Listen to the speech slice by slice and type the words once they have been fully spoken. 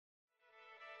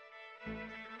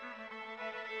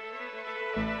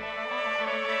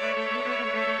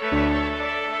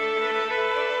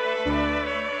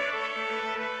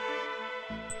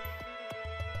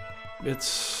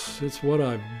It's what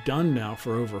I've done now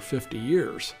for over 50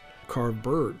 years, carve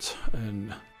birds.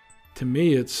 And to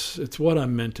me, it's what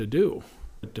I'm meant to do.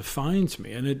 It defines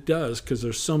me, and it does, because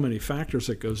there's so many factors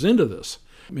that goes into this,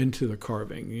 into the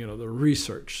carving, the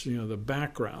research, the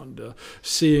background,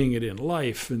 seeing it in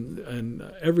life and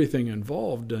everything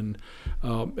involved. And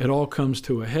it all comes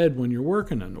to a head when you're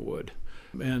working in the wood.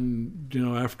 And,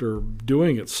 after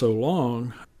doing it so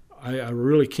long, I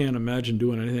really can't imagine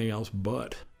doing anything else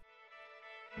but.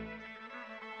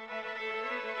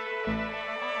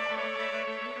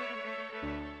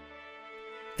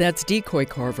 That's decoy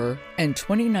carver and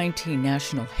 2019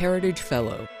 National Heritage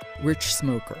Fellow, Rich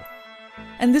Smoker.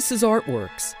 And this is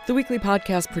Artworks, the weekly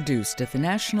podcast produced at the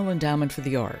National Endowment for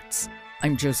the Arts.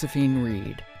 I'm Josephine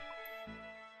Reed.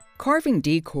 Carving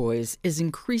decoys is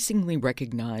increasingly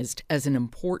recognized as an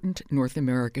important North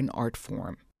American art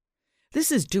form.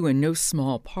 This is due in no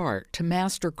small part to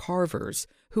master carvers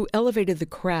who elevated the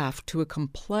craft to a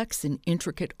complex and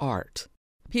intricate art.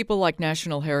 People like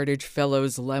National Heritage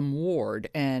Fellows Lem Ward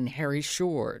and Harry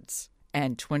Shords,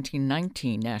 and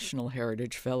 2019 National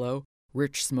Heritage Fellow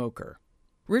Rich Smoker.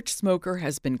 Rich Smoker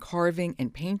has been carving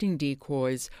and painting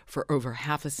decoys for over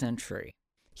half a century.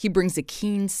 He brings a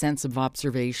keen sense of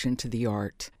observation to the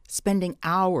art, spending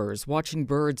hours watching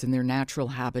birds in their natural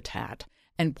habitat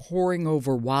and poring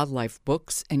over wildlife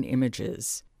books and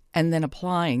images, and then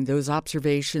applying those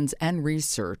observations and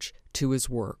research to his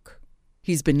work.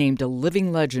 He's been named a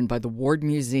living legend by the Ward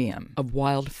Museum of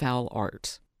Wildfowl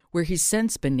Art, where he's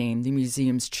since been named the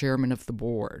museum's chairman of the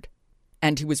board.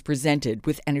 And he was presented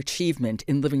with an Achievement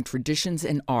in Living Traditions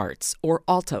and Arts, or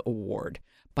ALTA Award,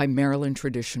 by Maryland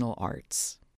Traditional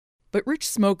Arts. But Rich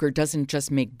Smoker doesn't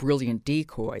just make brilliant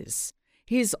decoys.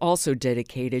 He is also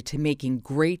dedicated to making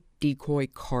great decoy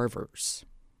carvers.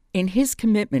 In his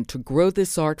commitment to grow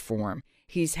this art form,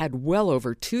 he's had well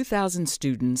over 2,000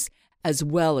 students, as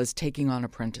well as taking on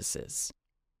apprentices.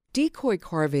 Decoy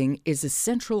carving is a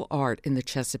central art in the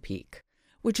Chesapeake,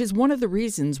 which is one of the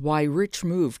reasons why Rich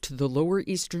moved to the Lower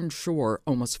Eastern Shore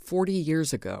almost 40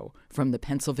 years ago from the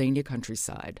Pennsylvania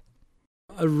countryside.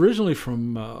 Originally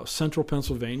from central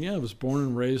Pennsylvania, I was born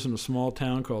and raised in a small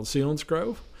town called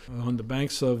Selinsgrove on the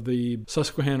banks of the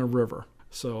Susquehanna River.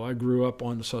 So I grew up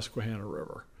on the Susquehanna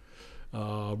River,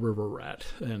 river rat,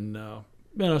 and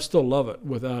I still love it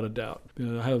without a doubt.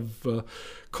 I have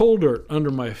coal dirt under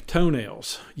my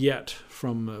toenails yet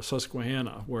from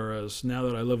Susquehanna, whereas now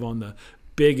that I live on the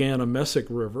big Annemessex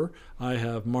River, I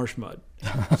have marsh mud.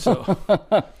 So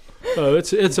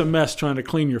it's a mess trying to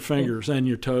clean your fingers and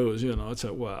your toes. It's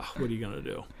wow, what are you going to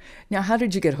do? Now, how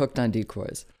did you get hooked on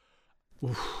decoys?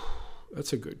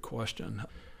 That's a good question.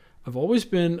 I've always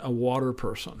been a water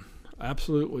person,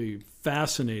 absolutely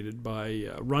fascinated by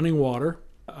running water.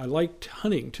 I liked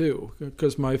hunting, too,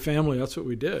 because my family, that's what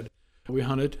we did. We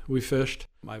hunted, we fished.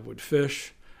 I would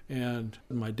fish, and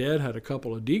my dad had a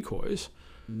couple of decoys,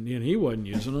 and he wasn't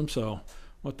using them, so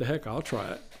what the heck, I'll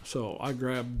try it. So I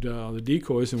grabbed the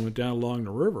decoys and went down along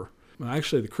the river.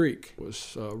 Actually, the creek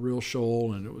was a real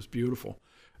shoal, and it was beautiful,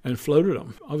 and floated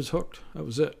them. I was hooked. That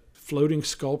was it. Floating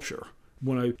sculpture.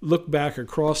 When I look back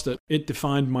across it, it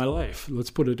defined my life.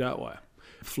 Let's put it that way.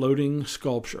 Floating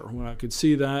sculpture. When I could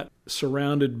see that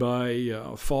surrounded by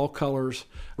fall colors,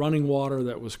 running water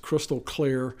that was crystal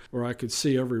clear, where I could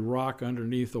see every rock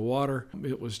underneath the water,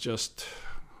 it was just,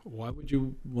 why would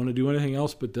you want to do anything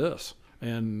else but this?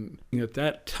 And at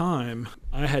that time,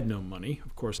 I had no money.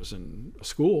 Of course, I was in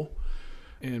school,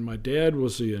 and my dad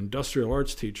was the industrial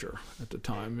arts teacher at the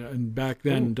time. And back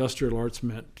then, industrial arts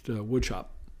meant wood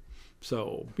shop.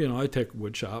 So, I take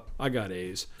wood shop. I got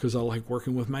A's because I like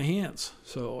working with my hands.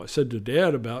 So I said to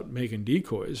Dad about making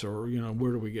decoys, or,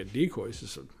 where do we get decoys? He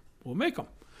said, well, make them.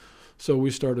 So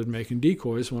we started making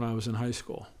decoys when I was in high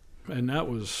school. And that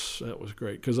was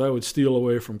great because I would steal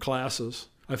away from classes.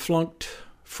 I flunked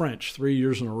French 3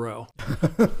 years in a row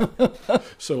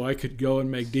so I could go and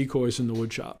make decoys in the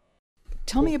wood shop.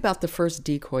 Tell me about the first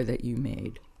decoy that you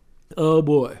made. Oh,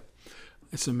 boy.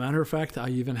 As a matter of fact, I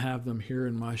even have them here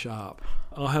in my shop.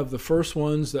 I'll have the first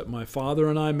ones that my father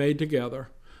and I made together,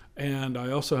 and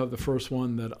I also have the first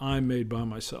one that I made by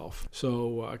myself.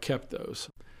 So I kept those.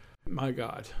 My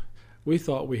God, we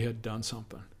thought we had done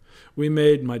something.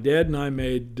 My dad and I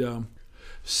made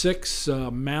 6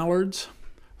 mallards,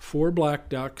 4 black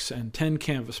ducks, and 10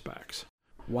 canvasbacks.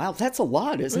 Wow, that's a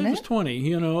lot, isn't it? It was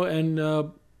 20,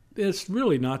 and it's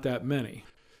really not that many.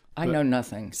 I know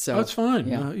nothing, so that's fine.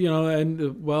 Yeah.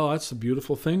 That's the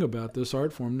beautiful thing about this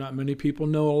art form. Not many people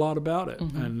know a lot about it,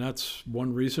 and that's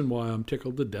one reason why I'm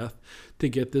tickled to death to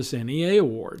get this NEA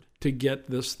award, to get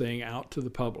this thing out to the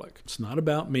public. It's not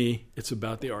about me, it's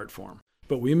about the art form.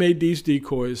 But we made these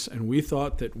decoys, and we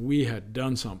thought that we had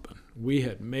done something. We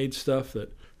had made stuff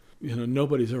that,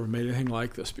 nobody's ever made anything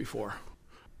like this before.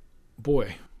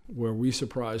 Boy, were we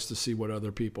surprised to see what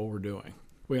other people were doing.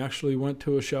 We actually went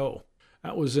to a show.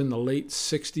 That was in the late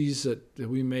 60s that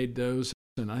we made those.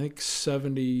 And I think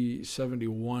 70,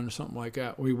 71, something like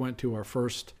that, we went to our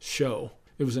first show.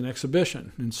 It was an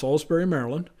exhibition in Salisbury,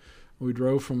 Maryland. We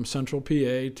drove from Central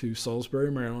PA to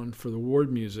Salisbury, Maryland for the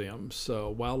Ward Museum's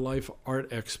Wildlife Art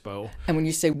Expo. And when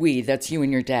you say we, that's you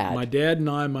and your dad. My dad and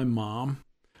I, my mom.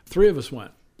 3 of us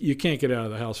went. You can't get out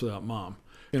of the house without Mom.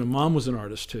 Mom was an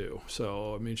artist too.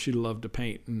 So, she loved to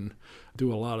paint and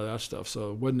do a lot of that stuff.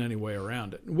 So, it wasn't any way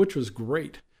around it, which was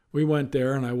great. We went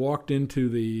there, and I walked into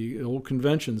the old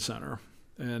convention center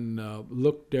and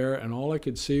looked there, and all I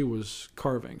could see was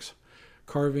carvings,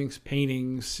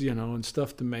 paintings, and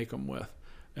stuff to make them with.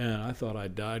 And I thought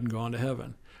I'd died and gone to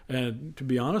heaven. And to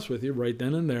be honest with you, right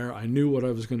then and there, I knew what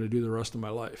I was going to do the rest of my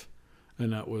life,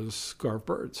 and that was carve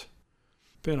birds.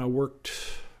 And I worked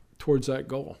towards that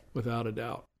goal, without a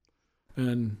doubt.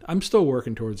 And I'm still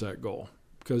working towards that goal,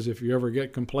 because if you ever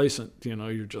get complacent,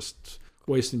 you're just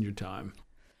wasting your time.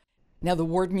 Now, the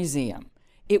Ward Museum,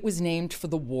 it was named for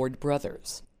the Ward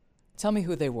brothers. Tell me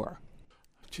who they were.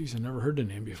 Geez, I never heard the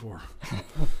name before.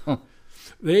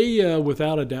 They,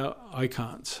 without a doubt,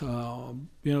 icons.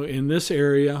 In this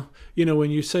area, when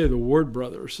you say the Ward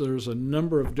brothers, there's a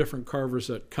number of different carvers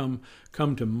that come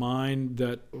to mind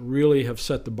that really have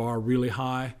set the bar really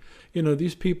high.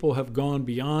 These people have gone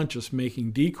beyond just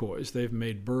making decoys. They've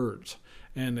made birds,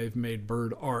 and they've made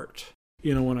bird art.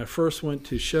 When I first went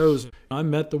to shows, I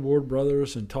met the Ward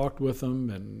brothers and talked with them,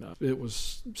 and it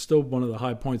was still one of the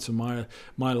high points of my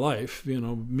life,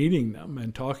 meeting them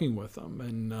and talking with them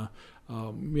and,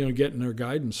 getting their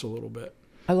guidance a little bit.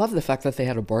 I love the fact that they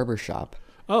had a barber shop.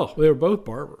 Oh, they were both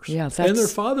barbers. Yeah, and their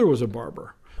father was a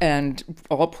barber. And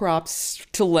all props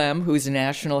to Lem, who's a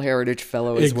National Heritage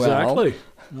Fellow as well. Exactly.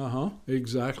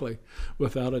 Exactly.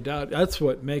 Without a doubt. That's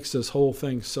what makes this whole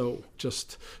thing so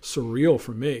just surreal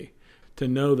for me. To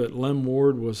know that Lem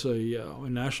Ward was a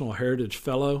National Heritage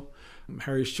Fellow,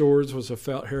 Harry Shores was a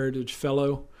Heritage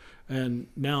Fellow, and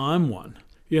now I'm one,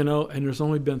 and there's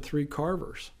only been 3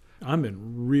 carvers. I'm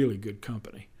in really good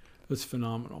company. It's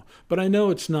phenomenal. But I know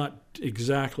it's not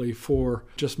exactly for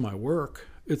just my work.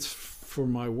 It's for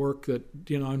my work that,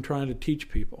 I'm trying to teach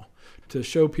people, to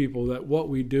show people that what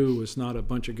we do is not a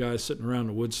bunch of guys sitting around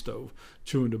a wood stove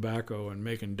chewing tobacco and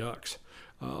making ducks.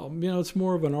 It's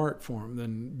more of an art form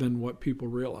than what people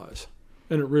realize.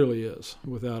 And it really is,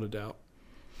 without a doubt.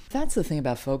 That's the thing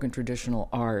about folk and traditional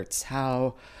arts,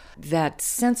 how that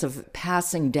sense of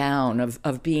passing down,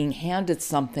 of being handed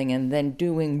something and then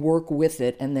doing work with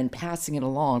it and then passing it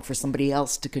along for somebody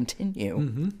else to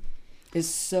continue is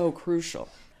so crucial.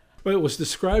 Well, it was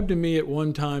described to me at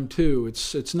one time, too.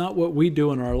 It's not what we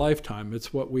do in our lifetime.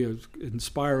 It's what we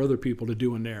inspire other people to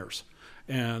do in theirs.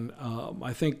 And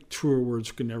I think truer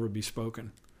words can never be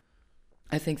spoken.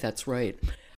 I think that's right.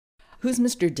 Who's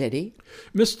Mr. Diddy?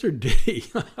 Mr. Diddy.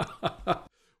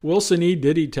 Wilson E.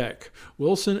 Diddy Tech.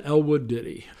 Wilson Elwood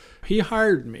Diddy. He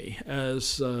hired me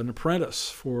as an apprentice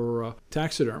for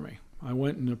taxidermy. I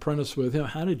went and apprenticed with him.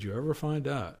 How did you ever find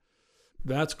out?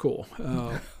 That's cool.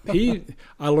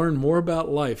 I learned more about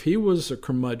life. He was a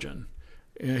curmudgeon.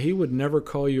 He would never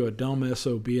call you a dumb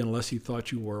SOB unless he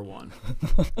thought you were one.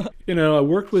 I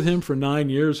worked with him for 9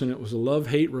 years, and it was a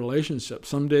love-hate relationship.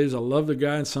 Some days I loved the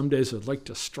guy, and some days I'd like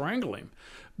to strangle him.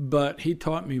 But he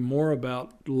taught me more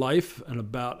about life and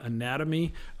about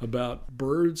anatomy, about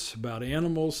birds, about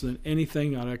animals than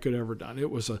anything that I could ever done. It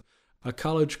was a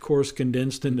college course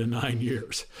condensed into 9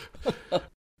 years.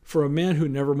 For a man who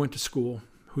never went to school,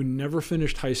 who never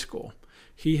finished high school,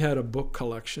 he had a book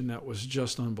collection that was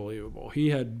just unbelievable. He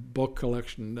had a book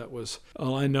collection that was,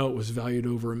 I know it was valued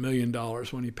over $1 million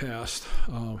when he passed.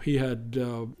 He had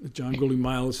John Goldie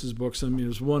Miles' books. It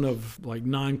was one of like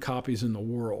 9 copies in the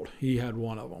world. He had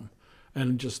one of them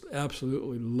and just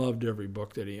absolutely loved every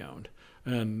book that he owned.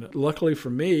 And luckily for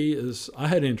me is I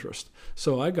had interest.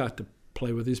 So I got to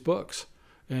play with his books.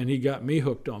 And he got me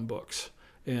hooked on books.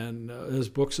 And his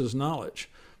books is knowledge.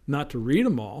 Not to read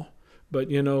them all, but,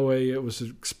 it was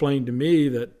explained to me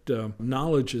that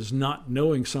knowledge is not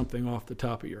knowing something off the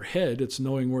top of your head. It's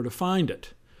knowing where to find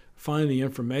it, find the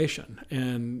information.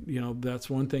 And, that's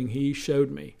one thing he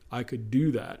showed me. I could do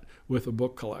that with a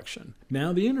book collection.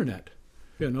 Now the internet.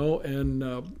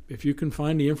 and if you can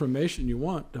find the information you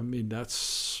want, I mean,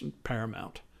 that's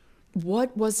paramount.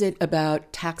 What was it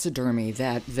about taxidermy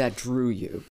that drew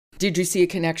you? Did you see a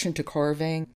connection to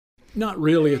carving? Not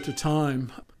really at the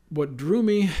time. What drew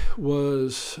me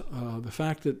was the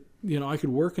fact that, I could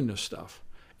work in this stuff.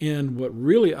 And what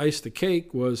really iced the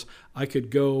cake was I could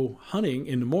go hunting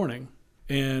in the morning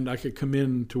and I could come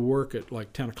in to work at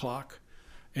like 10 o'clock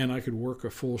and I could work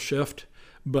a full shift,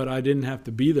 but I didn't have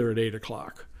to be there at 8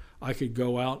 o'clock. I could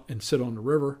go out and sit on the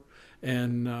river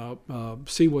and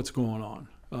see what's going on.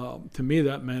 To me,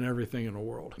 that meant everything in the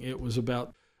world. It was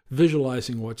about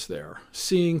visualizing what's there,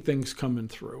 seeing things coming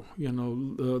through,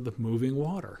 the moving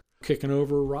water, kicking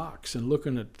over rocks and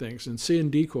looking at things and seeing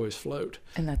decoys float.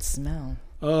 And that smell.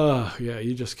 Yeah,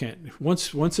 you just can't.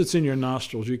 Once it's in your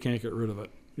nostrils, you can't get rid of it.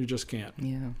 You just can't.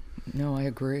 Yeah, no, I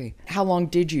agree. How long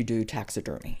did you do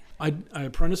taxidermy? I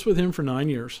apprenticed with him for 9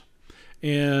 years.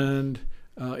 And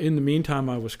in the meantime,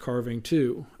 I was carving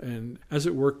too. And as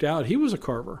it worked out, he was a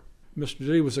carver. Mr.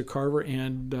 Diddy was a carver,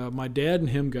 and my dad and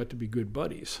him got to be good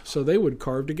buddies. So they would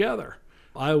carve together.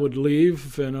 I would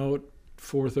leave, at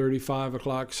 4:30, 5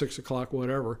 o'clock, 6 o'clock,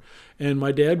 whatever, and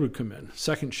my dad would come in,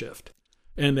 second shift,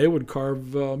 and they would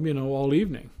carve, all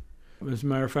evening. As a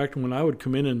matter of fact, when I would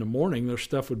come in the morning, their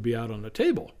stuff would be out on the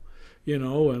table,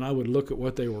 and I would look at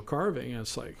what they were carving, and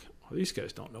it's like, well, these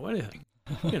guys don't know anything.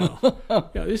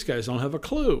 These guys don't have a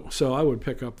clue. So I would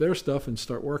pick up their stuff and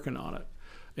start working on it.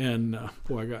 And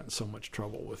I got in so much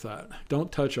trouble with that.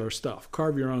 Don't touch our stuff.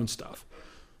 Carve your own stuff.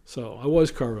 So I was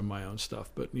carving my own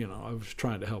stuff, but, I was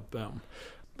trying to help them.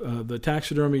 The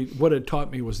taxidermy, what it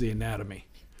taught me was the anatomy.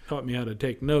 It taught me how to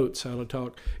take notes, how to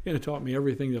talk. It taught me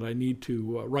everything that I need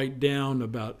to write down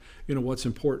about, what's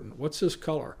important. What's this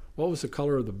color? What was the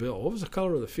color of the bill? What was the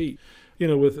color of the feet?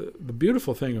 With the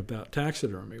beautiful thing about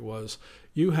taxidermy was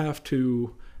you have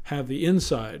to have the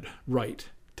inside right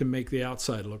to make the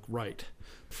outside look right.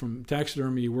 From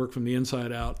taxidermy, you work from the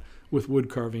inside out. With wood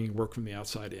carving, you work from the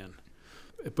outside in.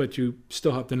 But you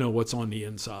still have to know what's on the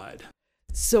inside.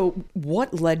 So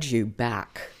what led you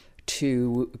back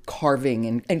to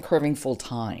carving and carving full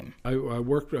time? I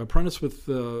worked apprentice with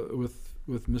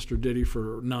Mr. Diddy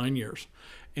for 9 years.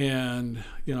 And,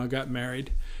 I got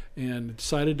married and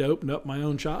decided to open up my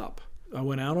own shop. I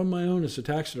went out on my own as a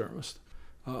taxidermist.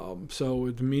 So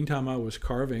in the meantime, I was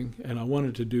carving, and I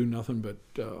wanted to do nothing but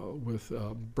with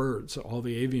birds, all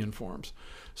the avian forms.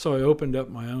 So I opened up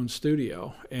my own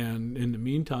studio, and in the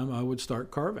meantime, I would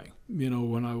start carving,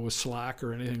 when I was slack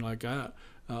or anything like that.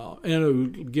 And it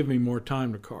would give me more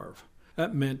time to carve.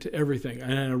 That meant everything.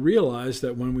 And I realized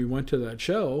that when we went to that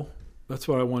show, that's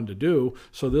what I wanted to do.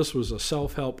 So this was a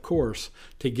self-help course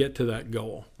to get to that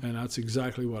goal. And that's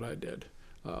exactly what I did.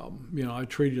 I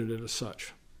treated it as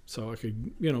such. So I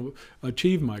could,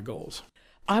 achieve my goals.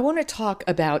 I want to talk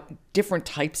about different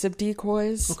types of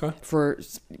decoys for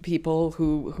people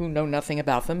who know nothing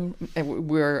about them,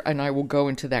 and I will go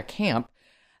into that camp.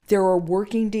 There are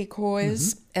working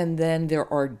decoys, and then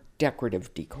there are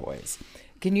decorative decoys.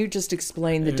 Can you just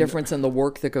explain the difference in the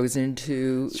work that goes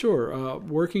into... Sure.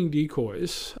 Working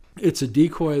decoys, it's a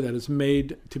decoy that is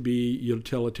made to be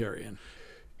utilitarian.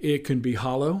 It can be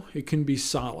hollow. It can be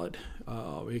solid.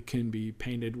 It can be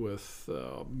painted with,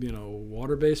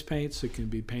 water-based paints. It can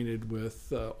be painted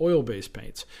with oil-based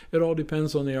paints. It all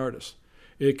depends on the artist.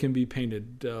 It can be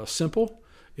painted simple.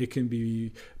 It can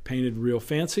be painted real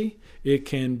fancy. It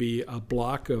can be a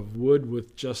block of wood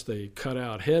with just a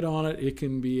cut-out head on it. It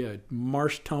can be a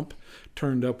marsh tump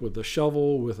turned up with a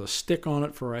shovel with a stick on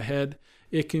it for a head.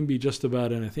 It can be just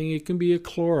about anything. It can be a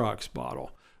Clorox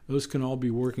bottle. Those can all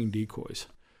be working decoys.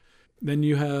 Then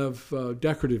you have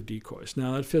decorative decoys.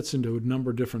 Now that fits into a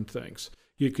number of different things.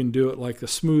 You can do it like the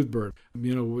smooth bird,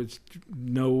 with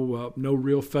no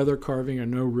real feather carving or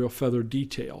no real feather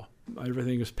detail.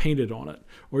 Everything is painted on it.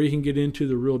 Or you can get into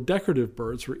the real decorative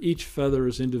birds where each feather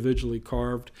is individually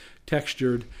carved,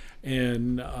 textured,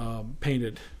 and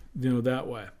painted, that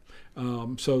way.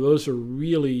 So those are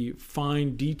really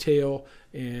fine detail,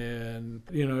 and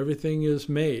everything is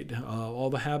made. All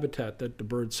the habitat that the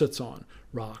bird sits on,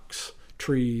 rocks,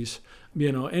 trees,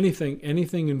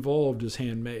 anything involved is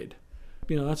handmade.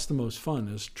 That's the most fun,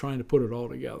 is trying to put it all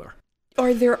together.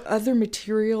 Are there other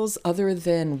materials other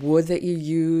than wood that you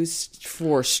use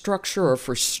for structure or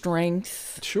for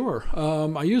strength? Sure.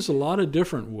 I use a lot of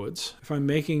different woods. If I'm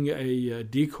making a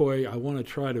decoy, I want to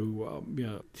try to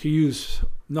use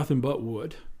nothing but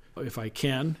wood. If I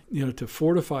can, to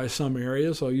fortify some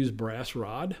areas, I'll use brass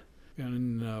rod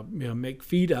and make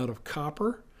feet out of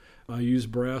copper. I use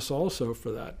brass also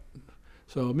for that.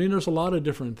 So, there's a lot of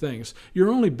different things.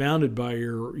 You're only bounded by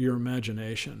your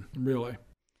imagination, really.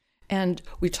 And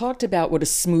we talked about what a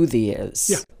smoothie is.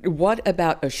 Yeah. What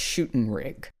about a shooting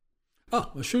rig? Oh,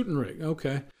 a shooting rig.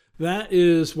 Okay. That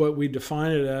is what we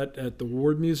define it at the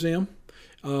Ward Museum.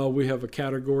 We have a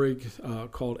category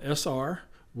called SR,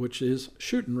 which is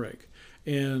shooting rig.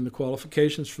 And the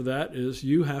qualifications for that is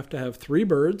you have to have 3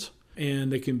 birds,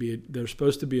 and they're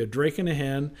supposed to be a drake and a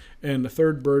hen, and the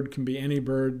third bird can be any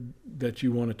bird that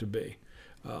you want it to be.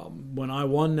 When I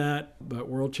won that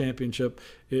World Championship,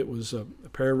 it was a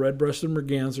pair of red-breasted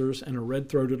mergansers and a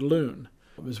red-throated loon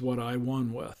is what I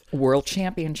won with. World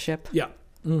Championship? Yeah.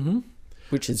 Mm-hmm.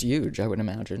 Which is huge, I would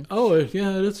imagine. Oh,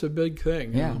 yeah, it's a big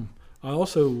thing. Yeah. I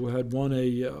also had won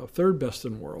a third best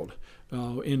in the world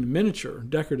in miniature,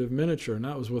 decorative miniature, and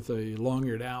that was with a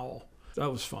long-eared owl.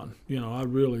 That was fun. I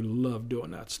really love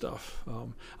doing that stuff.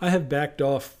 I have backed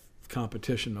off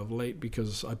competition of late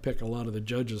because I pick a lot of the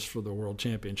judges for the World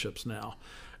Championships now,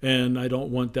 and I don't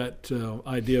want that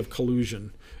idea of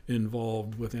collusion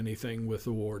involved with anything with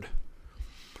the award.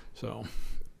 So,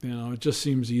 it just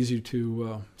seems easy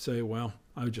to say, well,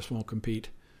 I just won't compete.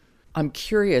 I'm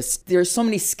curious. There's so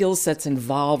many skill sets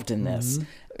involved in this. Mm-hmm.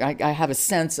 I have a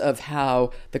sense of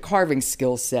how the carving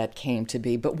skill set came to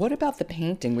be. But what about the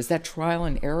painting? Was that trial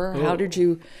and error? Oh. How did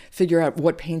you figure out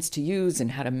what paints to use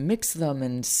and how to mix them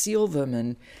and seal them?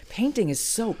 And painting is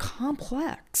so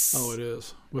complex. Oh, it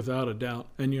is, without a doubt.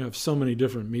 And you have so many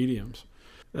different mediums.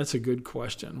 That's a good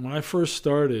question. When I first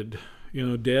started,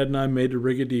 Dad and I made a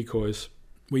rig of decoys.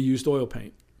 We used oil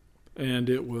paint. And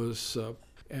it was,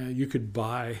 you could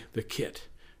buy the kit.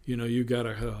 You got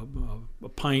a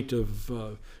pint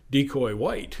of decoy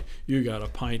white, you got a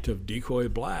pint of decoy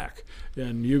black,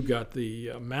 and you got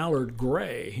the mallard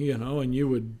gray, and you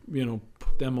would,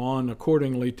 put them on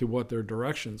accordingly to what their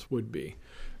directions would be.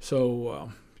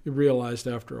 So you realized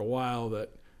after a while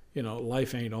that,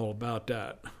 life ain't all about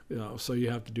that, so you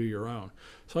have to do your own.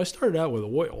 So I started out with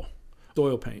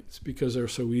oil paints because they're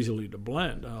so easily to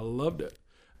blend. I loved it.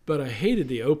 But I hated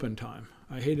the open time.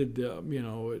 I hated,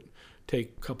 it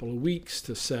take a couple of weeks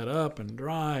to set up and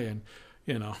dry, and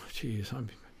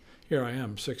here I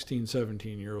am 16,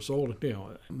 17 years old,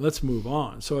 let's move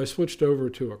on. So I switched over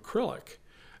to acrylic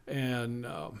and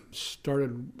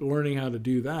started learning how to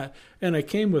do that, and I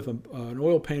came with an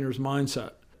oil painter's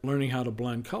mindset, learning how to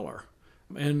blend color.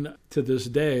 And to this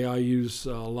day I use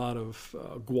a lot of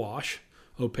gouache,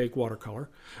 opaque watercolor,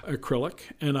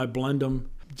 acrylic, and I blend them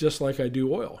just like I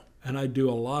do oil. And I do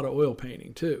a lot of oil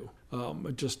painting too.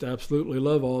 I just absolutely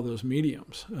love all those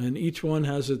mediums. And each one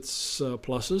has its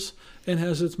pluses and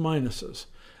has its minuses.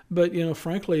 But,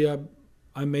 frankly,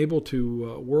 I'm able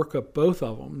to work up both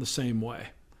of them the same way.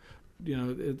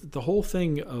 The whole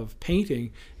thing of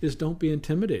painting is don't be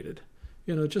intimidated.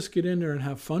 Just get in there and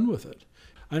have fun with it.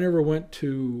 I never went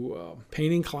to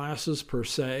painting classes per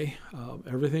se.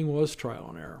 Everything was trial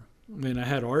and error. I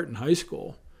had art in high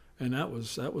school, and that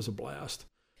was a blast.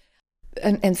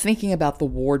 And thinking about the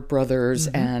Ward brothers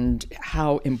Mm-hmm. and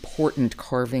how important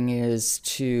carving is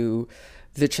to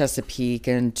the Chesapeake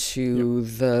and to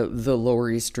the Lower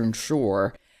Eastern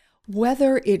Shore,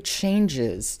 whether it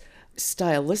changes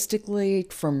stylistically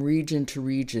from region to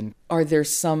region, are there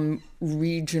some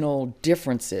regional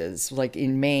differences, like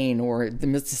in Maine or the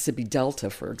Mississippi Delta,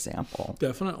 for example?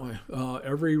 Definitely.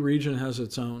 Every region has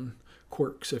its own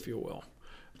quirks, if you will.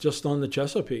 Just on the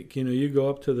Chesapeake, you go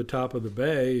up to the top of the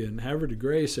bay in Havre de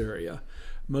Grace area,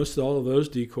 most all of those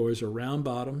decoys are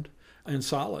round-bottomed and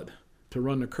solid to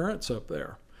run the currents up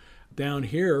there. Down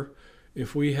here,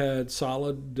 if we had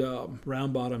solid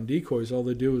round-bottom decoys, all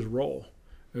they do is roll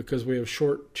because we have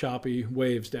short, choppy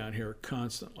waves down here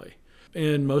constantly.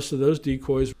 And most of those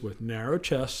decoys with narrow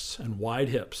chests and wide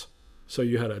hips. So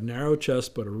you had a narrow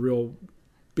chest but a real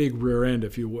big rear end,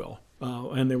 if you will,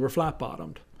 and they were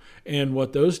flat-bottomed. And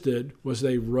what those did was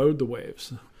they rode the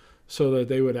waves so that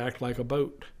they would act like a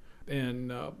boat.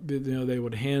 And they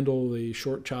would handle the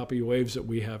short, choppy waves that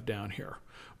we have down here,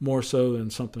 more so than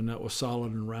something that was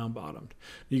solid and round-bottomed.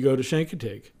 You go to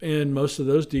Chincoteague, and most of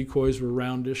those decoys were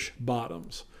roundish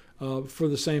bottoms for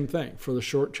the same thing, for the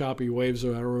short, choppy waves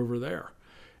that are over there.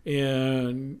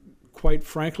 And quite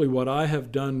frankly, what I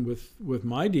have done with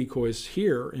my decoys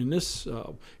here in this,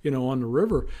 on the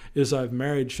river, is I've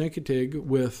married Chincoteague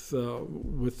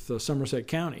with Somerset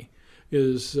County.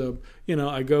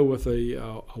 I go with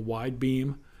a wide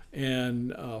beam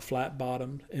and flat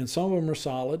bottomed, and some of them are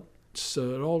solid.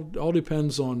 So it all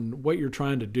depends on what you're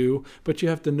trying to do, but you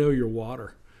have to know your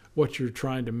water, what you're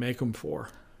trying to make them for.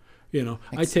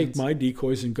 I take my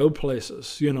decoys and go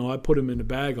places. I put them in the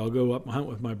bag. I'll go up and hunt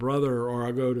with my brother, or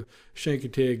I'll go to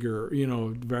Chincoteague or,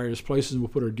 various places, and we'll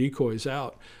put our decoys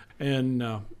out. And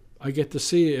I get to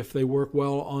see if they work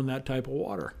well on that type of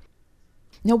water.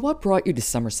 Now, what brought you to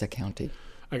Somerset County?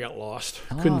 I got lost.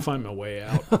 Couldn't find my way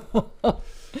out.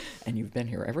 And you've been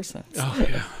here ever since. Oh,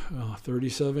 yeah.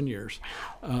 37 years.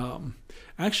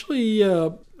 Actually, I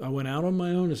went out on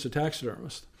my own as a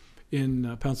taxidermist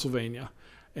in Pennsylvania.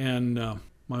 And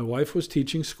my wife was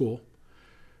teaching school.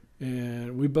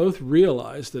 And we both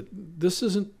realized that this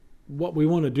isn't what we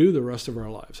want to do the rest of our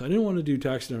lives. I didn't want to do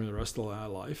taxidermy the rest of my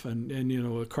life.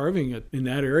 And carving it in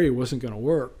that area wasn't going to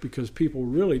work because people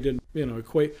really didn't,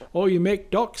 equate, oh, you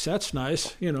make ducks, that's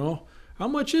nice, How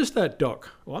much is that duck?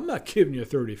 Well, I'm not giving you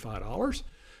 $35,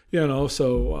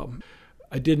 so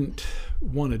I didn't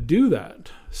want to do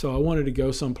that. So I wanted to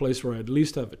go someplace where I'd at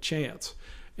least have a chance.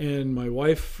 And my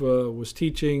wife was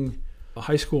teaching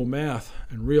high school math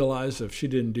and realized if she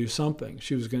didn't do something,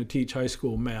 she was going to teach high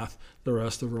school math the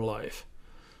rest of her life.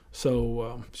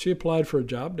 So she applied for a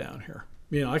job down here.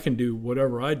 I can do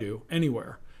whatever I do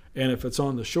anywhere. And if it's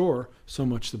on the shore, so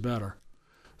much the better.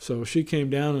 So she came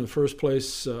down, and the first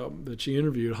place that she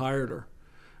interviewed hired her.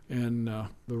 And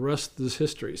the rest is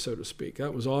history, so to speak.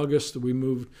 That was August.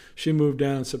 She moved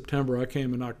down in September. I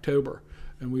came in October,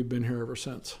 and we've been here ever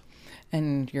since.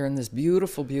 And you're in this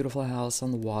beautiful, beautiful house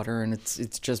on the water, and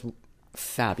it's just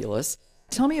fabulous.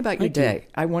 Tell me about your day.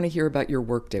 I want to hear about your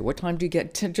work day. What time do you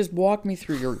get to just walk me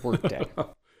through your work day?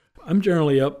 I'm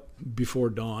generally up before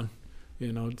dawn.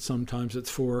 Sometimes it's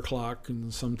 4 o'clock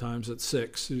and sometimes it's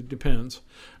 6. It depends.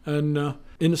 And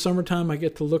in the summertime, I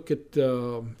get to look at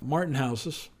martin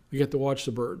houses. I get to watch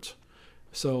the birds.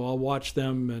 So I'll watch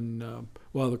them and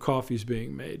while the coffee's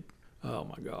being made. Oh,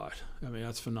 my God.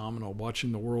 That's phenomenal,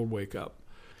 watching the world wake up.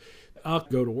 I'll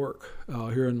go to work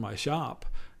here in my shop.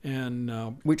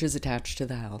 Which is attached to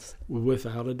the house?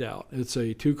 Without a doubt. It's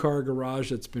a 2-car garage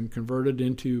that's been converted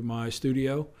into my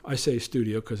studio. I say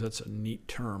studio because that's a neat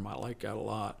term. I like that a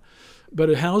lot. But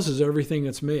it houses everything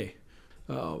that's me.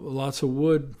 Lots of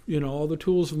wood, all the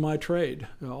tools of my trade,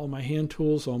 all my hand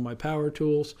tools, all my power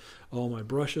tools, all my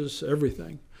brushes,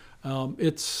 everything.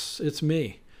 It's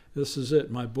me. This is it,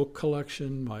 my book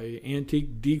collection, my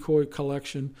antique decoy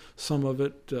collection, some of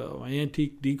it, my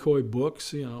antique decoy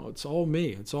books, it's all me.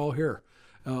 It's all here.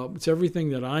 It's everything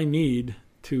that I need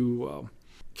to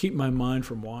keep my mind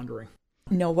from wandering.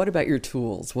 Now, what about your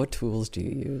tools? What tools do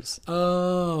you use?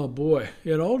 Oh, boy.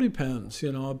 It all depends.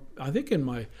 I think in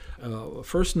my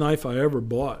first knife I ever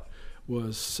bought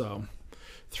was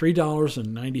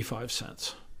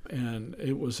 $3.95. And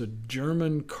it was a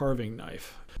German carving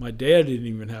knife. My dad didn't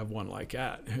even have one like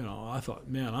that. I thought,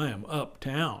 man, I am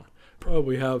uptown.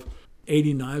 Probably have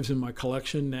 80 knives in my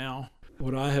collection now.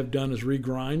 What I have done is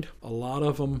regrind a lot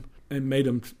of them and made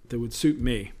them that would suit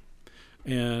me.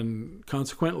 And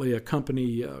consequently, a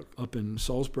company up in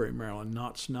Salisbury, Maryland,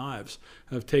 Knott's Knives,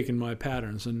 have taken my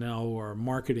patterns and now are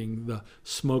marketing the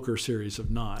Smoker series of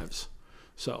knives.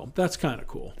 So that's kind of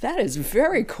cool. That is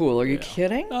very cool. Are you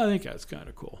kidding? I think that's kind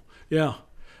of cool. Yeah.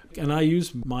 And I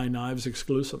use my knives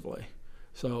exclusively.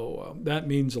 So that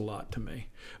means a lot to me.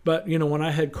 But, when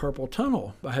I had carpal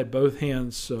tunnel, I had both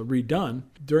hands redone.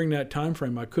 During that time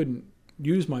frame, I couldn't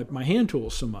use my hand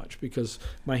tools so much because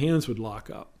my hands would lock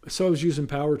up. So I was using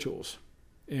power tools.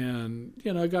 And,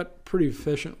 I got pretty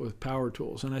efficient with power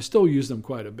tools, and I still use them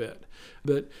quite a bit.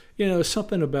 But,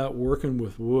 something about working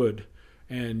with wood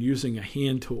and using a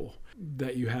hand tool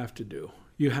that you have to do.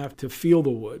 You have to feel the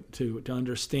wood to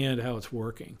understand how it's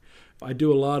working. I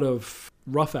do a lot of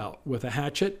rough out with a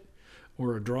hatchet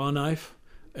or a draw knife,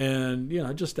 and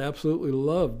I just absolutely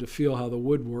love to feel how the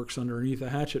wood works underneath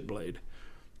a hatchet blade.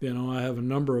 I have a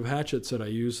number of hatchets that I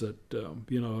use that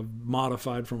I've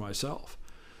modified for myself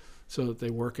so that they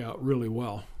work out really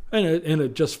well, and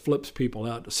it just flips people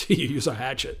out to see you use a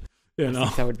hatchet. I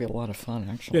think that would be a lot of fun,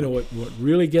 actually. What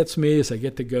really gets me is I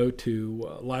get to go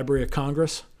to Library of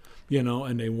Congress,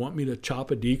 and they want me to chop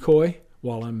a decoy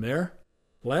while I'm there.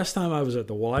 Last time I was at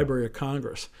the Library of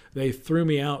Congress, they threw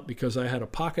me out because I had a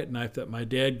pocket knife that my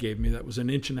dad gave me that was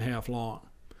 1.5 inches long.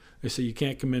 They said, you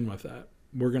can't come in with that.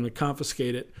 We're going to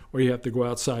confiscate it, or you have to go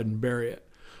outside and bury it.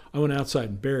 I went outside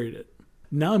and buried it.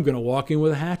 Now I'm going to walk in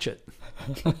with a hatchet.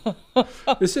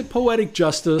 Is it poetic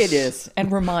justice? It is.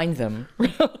 And remind them.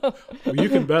 Well, you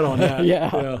can bet on that.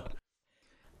 Yeah.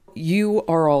 You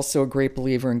are also a great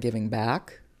believer in giving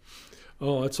back.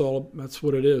 Oh, that's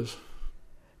what it is.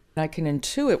 I can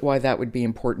intuit why that would be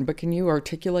important, but can you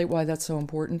articulate why that's so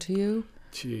important to you?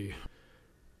 Gee,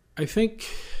 I think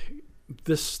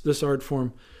this art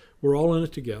form, we're all in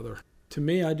it together. To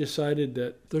me, I decided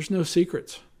that there's no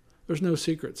secrets. There's no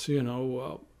secrets.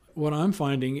 What I'm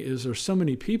finding is there's so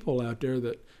many people out there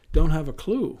that don't have a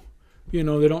clue They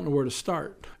don't know where to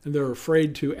start. And they're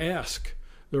afraid to ask.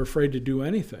 They're afraid to do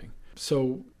anything.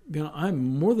 So,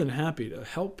 I'm more than happy to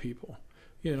help people,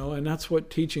 and that's what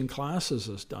teaching classes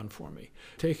has done for me.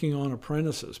 Taking on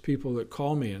apprentices, people that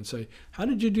call me and say, how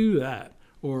did you do that?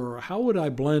 Or how would I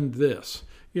blend this?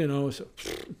 So,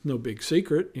 no big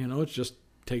secret, it just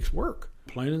takes work,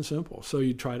 plain and simple. So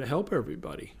you try to help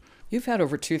everybody. You've had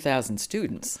over 2,000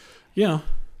 students. Yeah.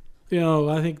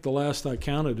 I think the last I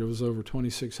counted, it was over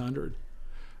 2,600.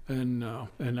 And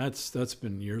that's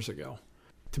been years ago.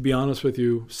 To be honest with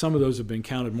you, some of those have been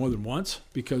counted more than once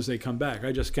because they come back.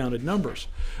 I just counted numbers.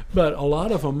 But a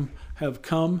lot of them have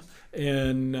come,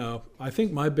 and I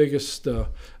think my biggest,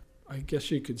 I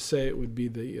guess you could say it would be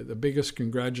the biggest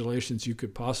congratulations you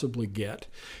could possibly get,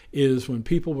 is when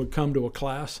people would come to a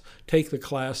class, take the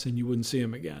class, and you wouldn't see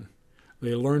them again.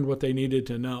 They learned what they needed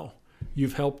to know.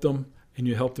 You've helped them, and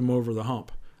you helped them over the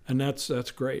hump. And that's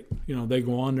great. They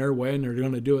go on their way, and they're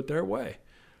going to do it their way.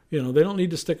 They don't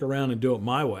need to stick around and do it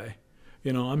my way.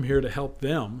 I'm here to help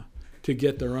them to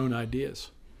get their own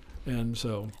ideas. And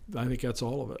so I think that's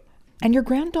all of it. And your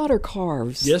granddaughter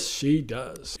carves. Yes, she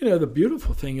does. The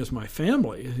beautiful thing is my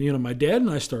family. My dad and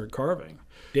I started carving.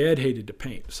 Dad hated to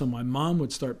paint, so my mom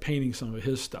would start painting some of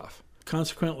his stuff.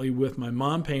 Consequently, with my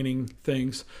mom painting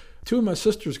things, two of my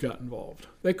sisters got involved.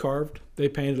 They carved. They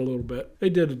painted a little bit. They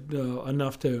did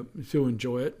enough to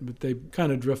enjoy it, but they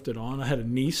kind of drifted on. I had a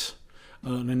niece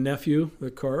and a nephew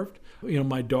that carved.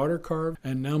 My daughter carved,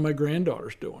 and now my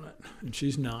granddaughter's doing it, and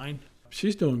she's 9.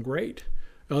 She's doing great.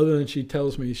 Other than she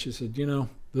tells me, she said,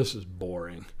 this is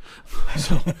boring.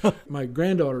 So my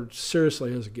granddaughter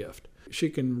seriously has a gift. She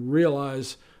can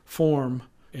realize form,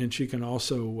 and she can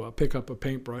also pick up a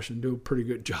paintbrush and do a pretty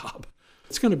good job.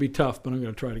 It's going to be tough, but I'm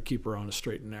going to try to keep her on a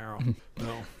straight and narrow.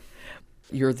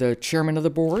 You're the chairman of the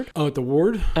board? Oh, at the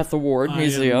Ward? At the Ward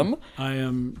Museum. I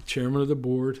am chairman of the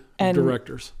board of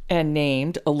directors. And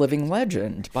named a living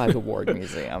legend by the Ward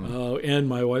Museum. And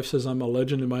my wife says I'm a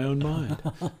legend in my own mind.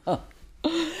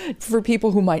 For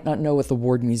people who might not know what the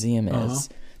Ward Museum is.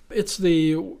 It's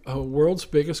the world's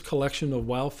biggest collection of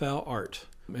wildfowl art.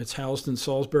 It's housed in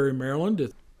Salisbury,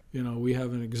 Maryland. We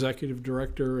have an executive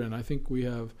director, and I think we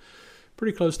have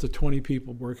pretty close to 20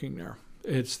 people working there.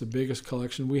 It's the biggest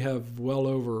collection. We have well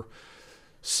over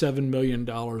 $7 million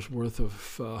worth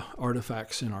of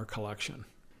artifacts in our collection.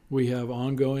 We have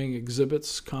ongoing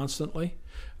exhibits constantly.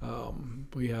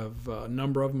 We have a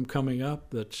number of them coming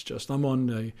up. I'm on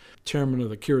the chairman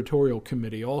of the curatorial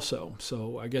committee also,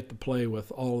 so I get to play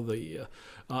with all of the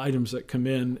items that come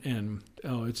in, and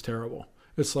it's terrible.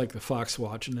 It's like the fox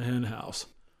watch in the hen house.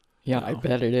 Yeah, I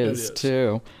bet it is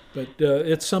too. But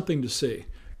it's something to see.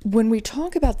 When we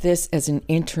talk about this as an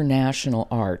international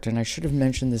art, and I should have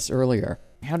mentioned this earlier,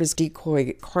 how does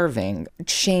decoy carving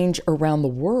change around the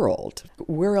world?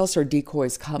 Where else are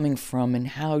decoys coming from, and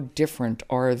how different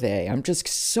are they? I'm just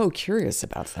so curious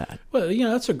about that. Well,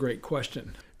 that's a great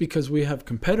question, because we have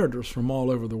competitors from all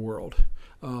over the world.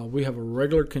 We have a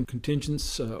regular contingent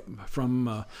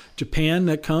from Japan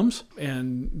that comes,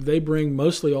 and they bring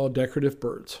mostly all decorative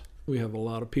birds. We have a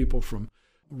lot of people from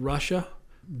Russia,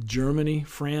 Germany,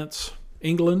 France,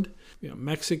 England,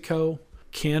 Mexico,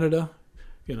 Canada.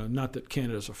 Not that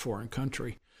Canada's a foreign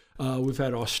country. We've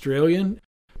had Australian.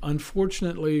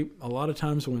 Unfortunately, a lot of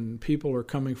times when people are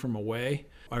coming from away,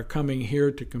 are coming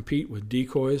here to compete with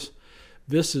decoys,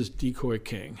 this is decoy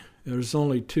king. There's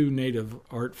only 2 native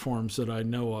art forms that I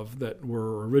know of that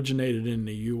were originated in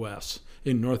the U.S.,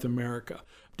 in North America,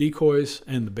 decoys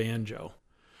and the banjo.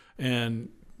 And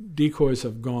decoys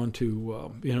have gone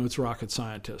to, it's rocket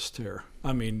scientists here.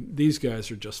 I mean, these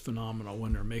guys are just phenomenal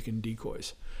when they're making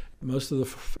decoys. Most of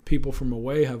the people from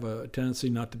away have a tendency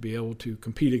not to be able to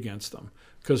compete against them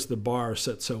because the bar is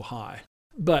set so high.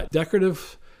 But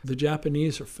decorative, the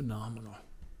Japanese are phenomenal.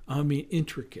 I mean,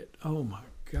 intricate. Oh my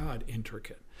God,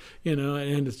 intricate.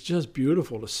 And it's just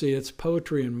beautiful to see. It's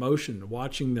poetry in motion,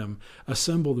 watching them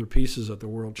assemble their pieces at the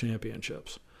World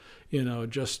Championships.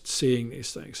 Just seeing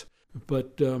these things.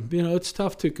 But, it's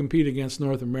tough to compete against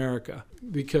North America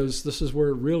because this is where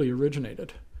it really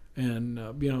originated. And,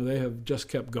 they have just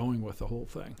kept going with the whole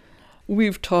thing.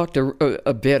 We've talked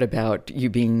a bit about you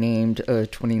being named a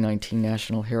 2019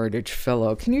 National Heritage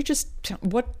Fellow. Can you just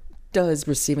what does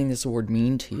receiving this award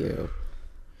mean to you?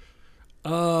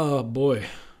 Oh, boy.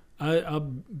 I'll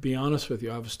be honest with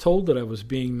you. I was told that I was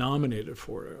being nominated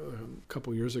for it a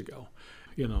couple years ago.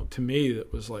 To me,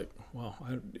 that was like, well,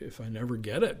 if I never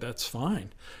get it, that's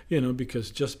fine. Because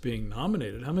just being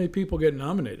nominated, how many people get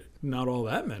nominated? Not all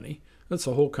that many. That's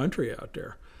the whole country out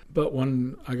there. But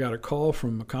when I got a call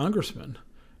from a congressman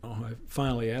I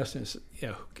finally asked him, I said,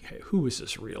 yeah, okay, who is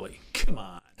this really? Come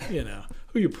on,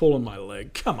 who you pulling my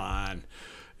leg? Come on.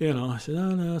 I said,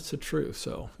 no, it's the truth.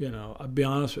 So, I'll be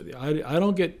honest with you. I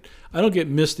don't get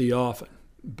misty often,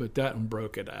 but that one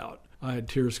broke it out. I had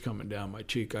tears coming down my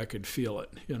cheek. I could feel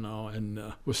it,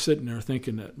 and was sitting there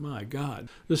thinking that, my God,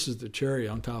 this is the cherry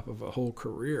on top of a whole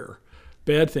career.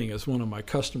 Bad thing is one of my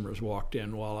customers walked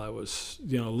in while I was,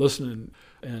 listening,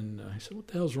 and he said, what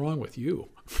the hell's wrong with you?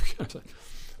 I said,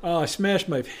 oh, I smashed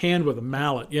my hand with a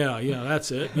mallet. Yeah,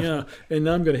 that's it. Yeah, and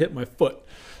now I'm going to hit my foot.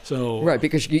 So right,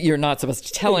 because you're not supposed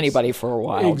to tell anybody for a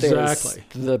while. Exactly.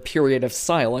 There's the period of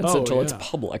silence until it's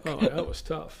public. Oh, that was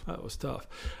tough.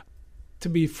 To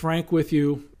be frank with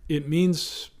you, it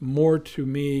means more to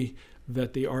me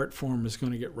that the art form is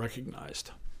going to get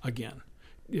recognized again.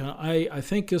 I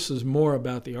think this is more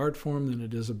about the art form than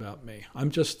it is about me.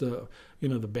 I'm just the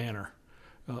banner.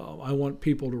 I want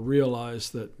people to realize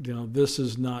that this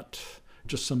is not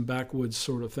just some backwoods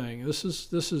sort of thing. This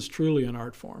is truly an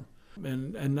art form,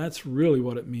 and that's really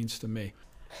what it means to me.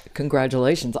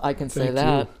 Congratulations! I can say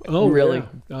that. You. Oh, really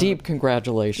deep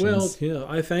congratulations. Well,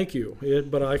 I thank you.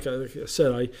 But like I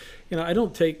said, I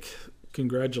don't take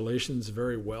congratulations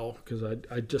very well because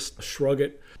I just shrug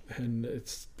it, and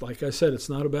it's like I said, it's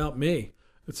not about me.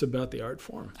 It's about the art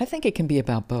form. I think it can be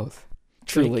about both.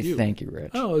 Truly, thank you,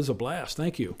 Rich. Oh, it was a blast.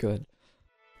 Thank you. Good.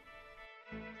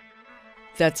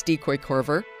 That's decoy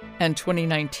carver and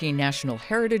 2019 National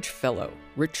Heritage Fellow,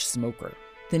 Rich Smoker.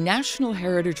 The National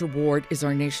Heritage Award is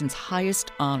our nation's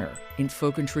highest honor in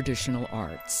folk and traditional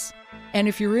arts. And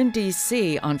if you're in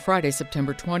D.C. on Friday,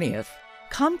 September 20th,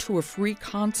 come to a free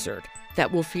concert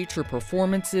that will feature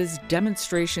performances,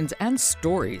 demonstrations, and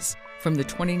stories from the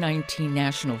 2019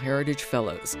 National Heritage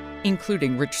Fellows,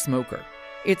 including Rich Smoker.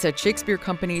 It's at Shakespeare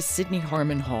Company's Sidney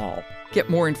Harmon Hall. Get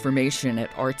more information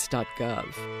at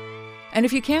arts.gov. And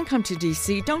if you can't come to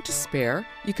D.C., don't despair.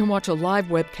 You can watch a live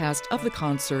webcast of the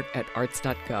concert at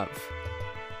arts.gov.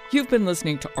 You've been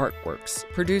listening to Artworks,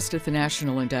 produced at the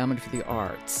National Endowment for the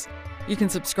Arts. You can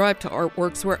subscribe to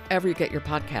Artworks wherever you get your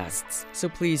podcasts, so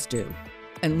please do.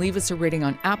 And leave us a rating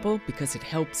on Apple because it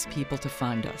helps people to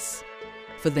find us.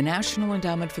 For the National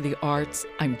Endowment for the Arts,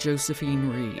 I'm Josephine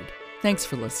Reed. Thanks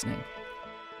for listening.